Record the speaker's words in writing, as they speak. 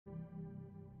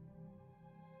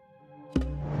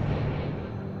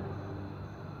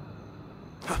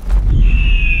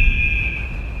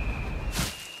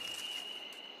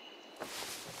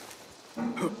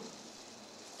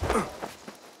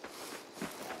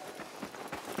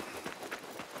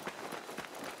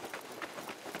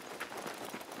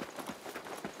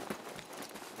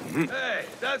Hey,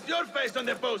 that's your face on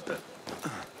the poster!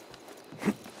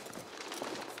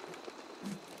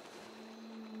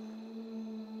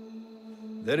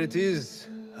 There it is,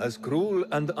 as cruel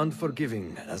and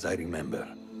unforgiving as I remember.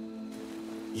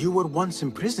 You were once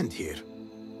imprisoned here.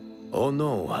 Oh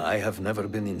no, I have never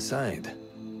been inside.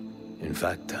 In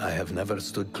fact, I have never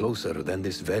stood closer than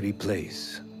this very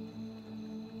place.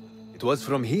 It was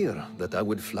from here that I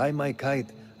would fly my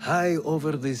kite high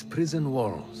over these prison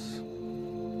walls.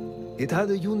 It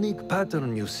had a unique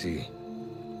pattern, you see.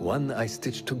 One I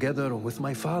stitched together with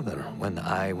my father when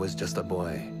I was just a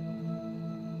boy.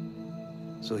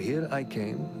 So here I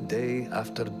came, day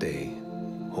after day,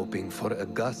 hoping for a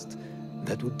gust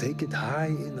that would take it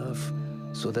high enough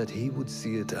so that he would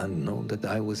see it and know that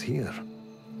I was here.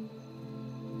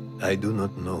 I do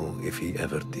not know if he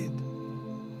ever did.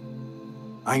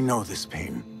 I know this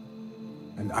pain,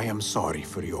 and I am sorry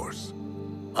for yours.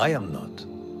 I am not.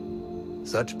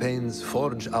 Such pains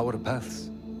forge our paths.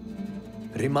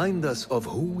 Remind us of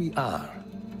who we are,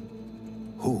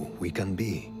 who we can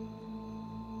be.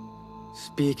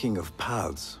 Speaking of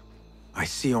paths, I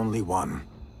see only one,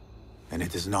 and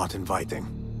it is not inviting.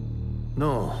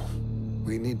 No,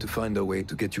 we need to find a way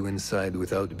to get you inside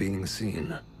without being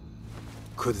seen.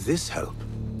 Could this help?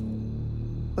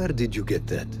 Where did you get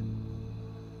that?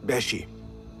 Beshi.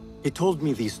 He told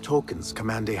me these tokens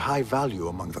command a high value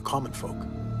among the common folk.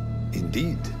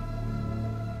 Indeed.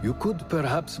 You could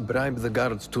perhaps bribe the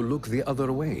guards to look the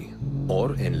other way,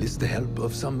 or enlist the help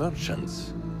of some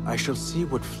merchants. I shall see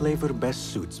what flavor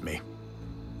best suits me.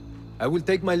 I will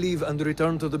take my leave and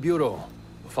return to the Bureau.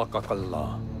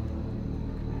 Faqakallah.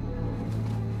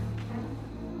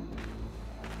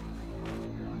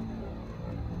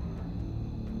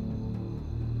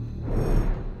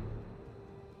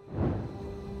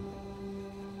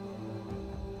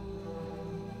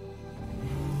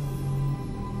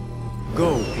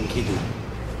 Go, Enkidu.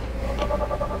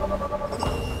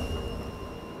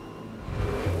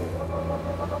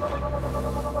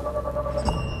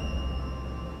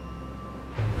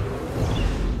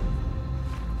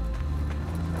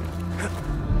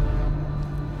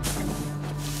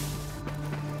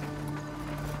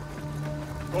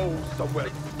 Go somewhere.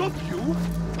 Stop you!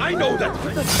 I know that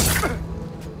place!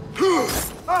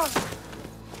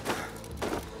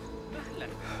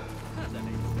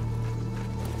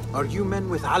 Are you men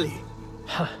with Ali?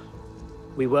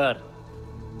 We were.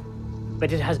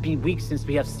 But it has been weeks since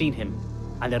we have seen him,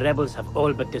 and the rebels have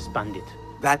all but disbanded.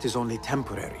 That is only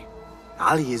temporary.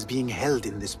 Ali is being held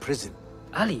in this prison.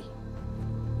 Ali?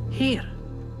 Here?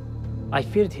 I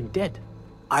feared him dead.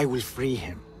 I will free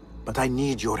him, but I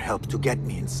need your help to get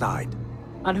me inside.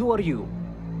 And who are you?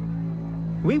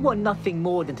 We want nothing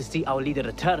more than to see our leader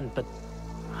return, but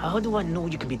how do I know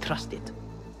you can be trusted?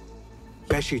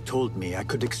 Beshi told me I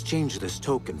could exchange this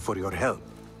token for your help.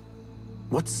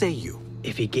 What say you?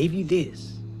 If he gave you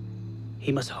this,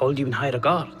 he must hold you in high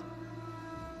regard.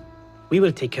 We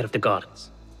will take care of the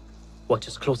guards. Watch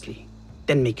us closely,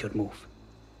 then make your move.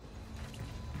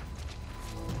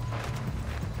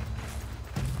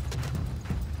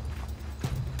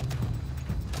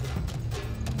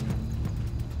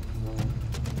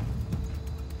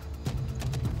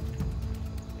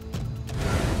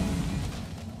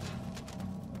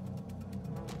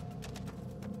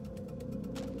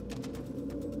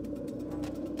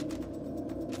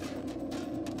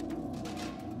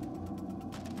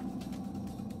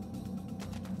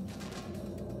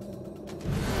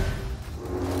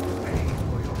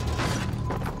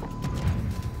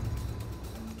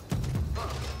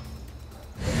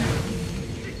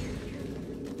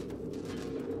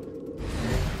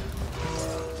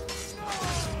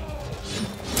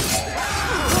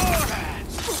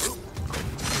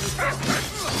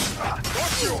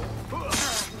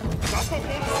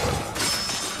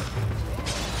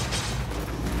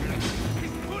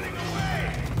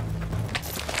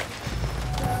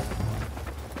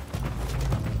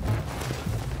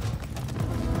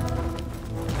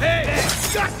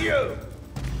 Got you!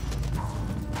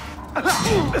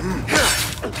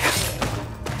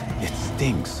 It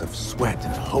stinks of sweat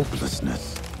and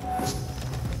hopelessness.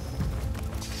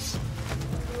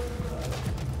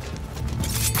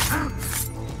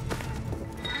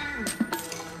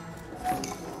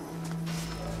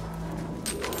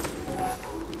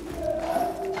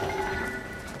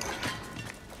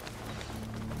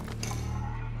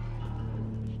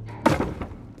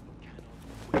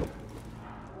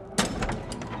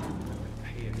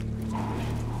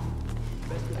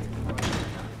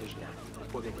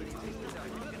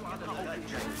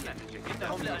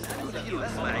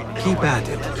 Keep at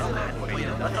it.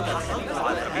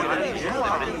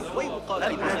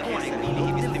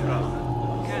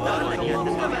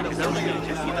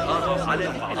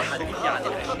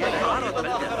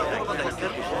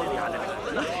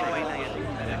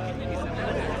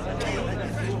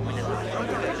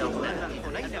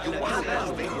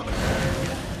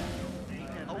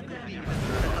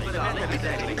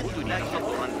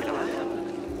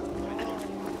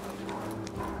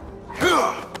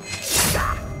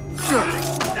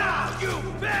 Now you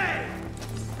pay!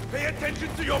 Pay attention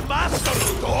to your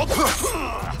master, dog!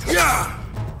 You!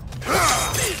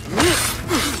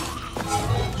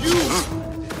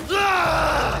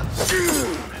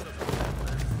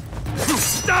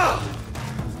 Stop!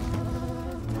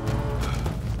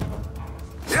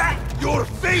 Your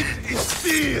fate is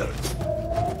sealed!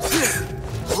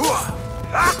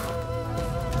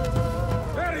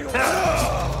 Very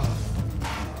well.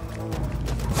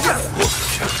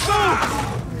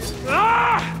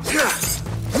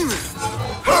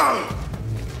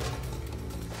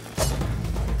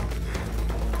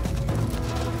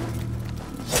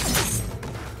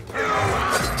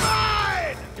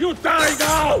 You die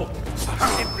now!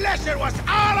 The pleasure was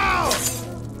ours!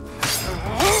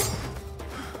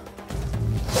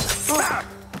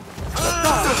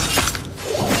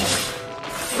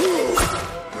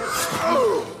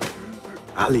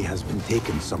 Ali has been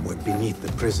taken somewhere beneath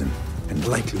the prison and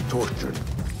likely tortured.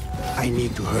 I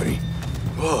need to hurry.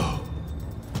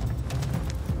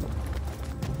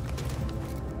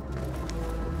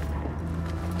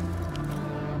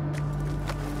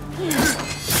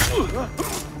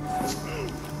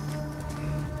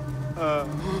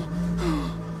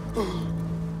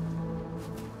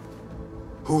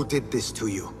 Who did this to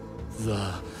you?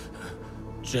 The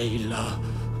jailer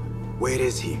Where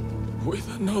is he? with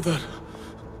another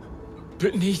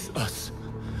beneath us.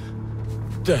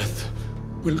 Death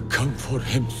will come for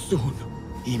him soon.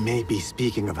 He may be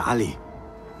speaking of Ali.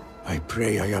 I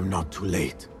pray I am not too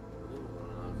late.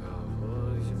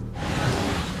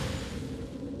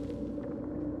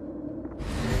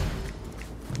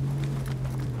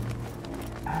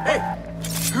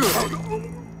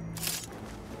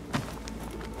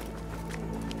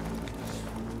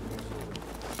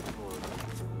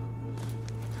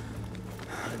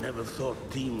 I never thought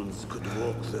demons could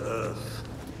walk the earth.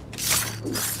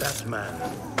 That man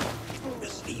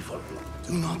is evil.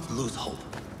 Do not lose hope.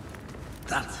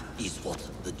 That is what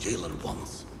the jailer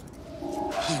wants.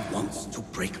 He wants to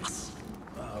break us.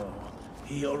 Oh,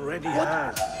 he already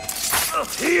has.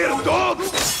 Here, dog!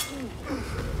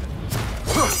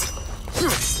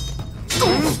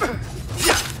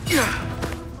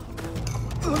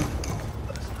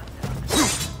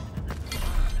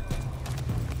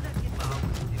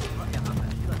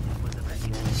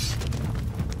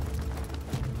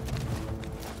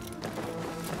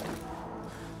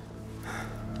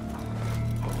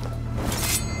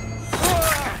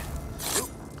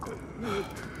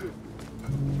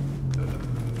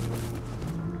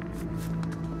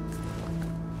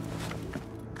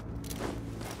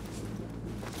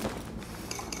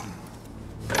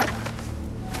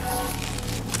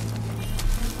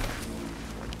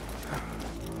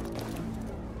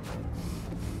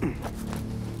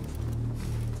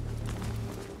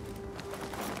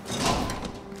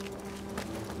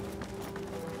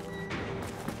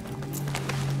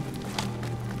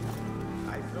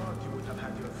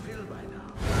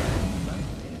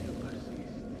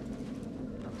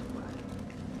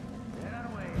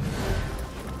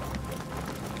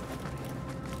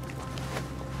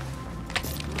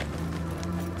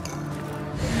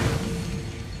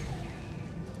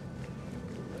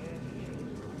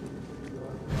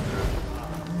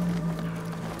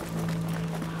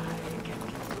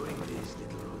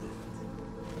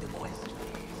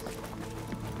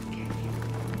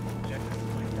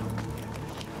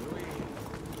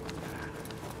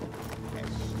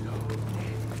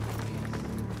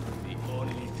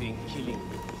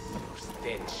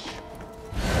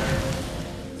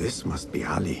 This must be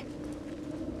Ali.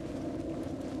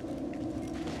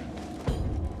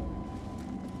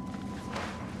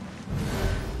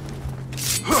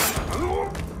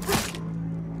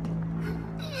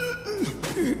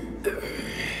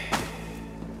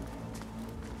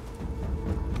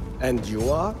 And you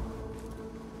are?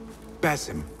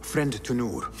 Basim, friend to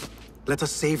Noor. Let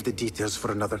us save the details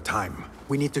for another time.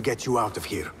 We need to get you out of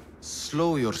here.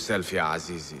 Slow yourself, ya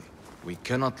Azizi. We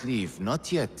cannot leave,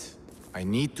 not yet. I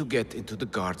need to get into the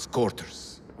guards'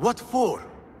 quarters. What for?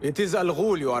 It is Al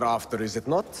Ghul you are after, is it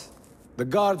not? The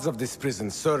guards of this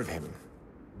prison serve him.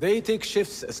 They take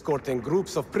shifts escorting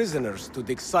groups of prisoners to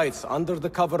dig sites under the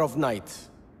cover of night.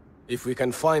 If we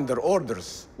can find their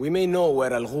orders, we may know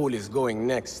where Al Ghul is going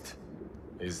next.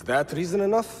 Is that reason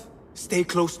enough? Stay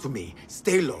close to me,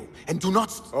 stay low, and do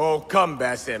not Oh, come,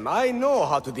 Basim. I know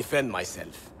how to defend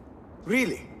myself.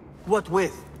 Really? What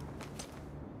with?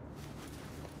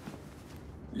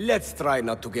 Let's try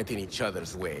not to get in each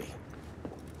other's way.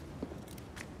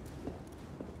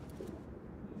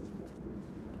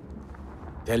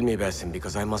 Tell me, Basim,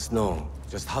 because I must know.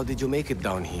 Just how did you make it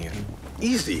down here?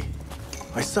 Easy.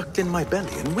 I sucked in my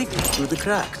belly and wiggled through the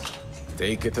cracks.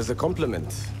 Take it as a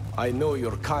compliment. I know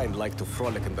your kind like to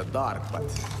frolic in the dark, but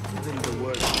even the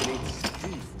world's greatest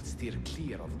thief would steer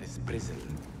clear of this prison.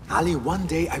 Ali, one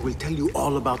day I will tell you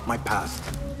all about my past.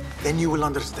 Then you will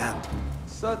understand.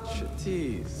 Such a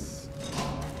tease.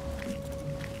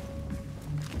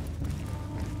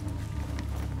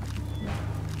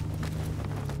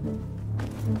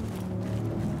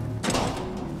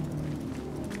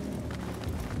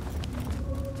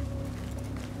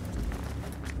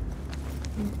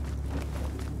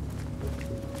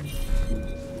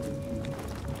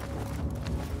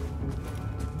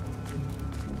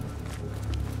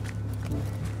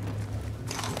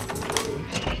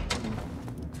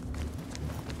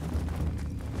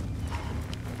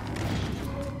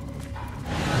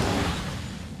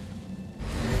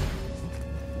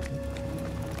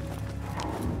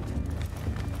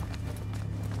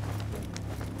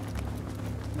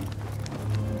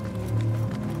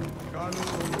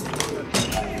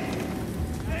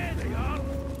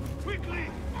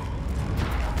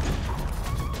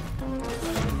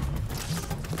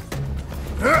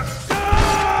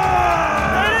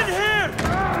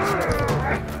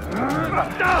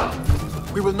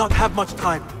 We will not have much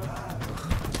time.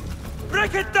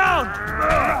 Break it down!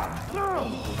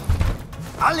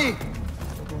 Ali!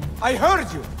 I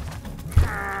heard you!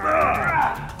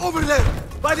 Over there!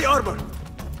 By the armor!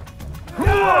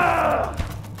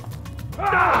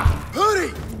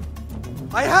 Hurry!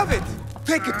 I have it!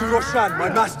 Take it to Roshan, my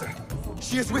master.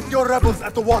 She is with your rebels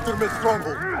at the Watermill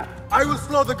stronghold. I will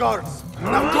slow the guards.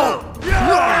 Now go!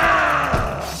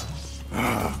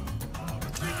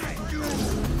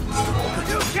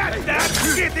 Get that,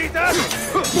 shit eater!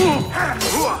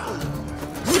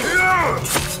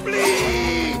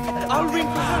 Bleed! I'll ring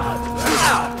for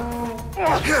help.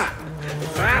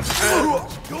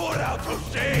 You're out of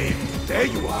shame! There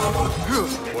you are.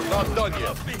 We're not done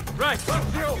yet. Right,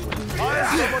 what's you? I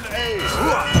summon aid.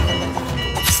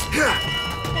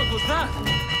 What was that?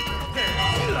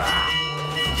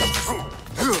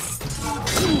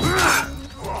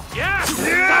 Yeah!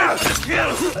 Time to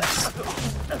kill!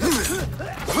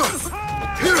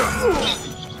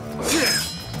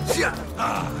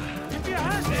 Give me a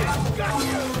hand there! Got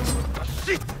you!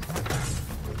 Shit!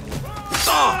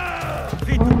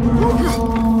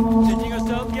 Changing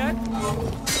yourself yet?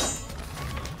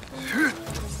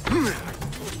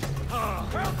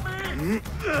 Help me!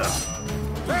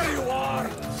 There you are!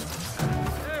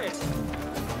 Hey!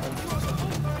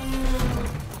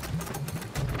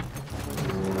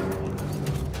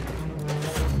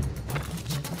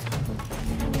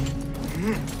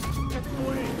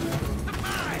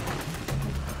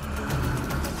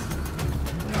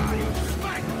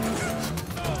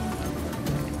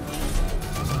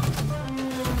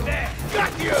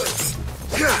 Got you!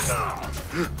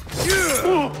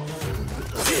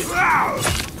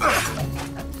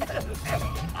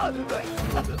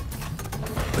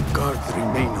 The guards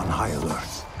remain on high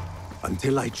alert.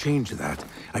 Until I change that,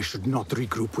 I should not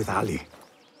regroup with Ali.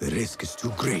 The risk is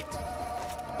too great.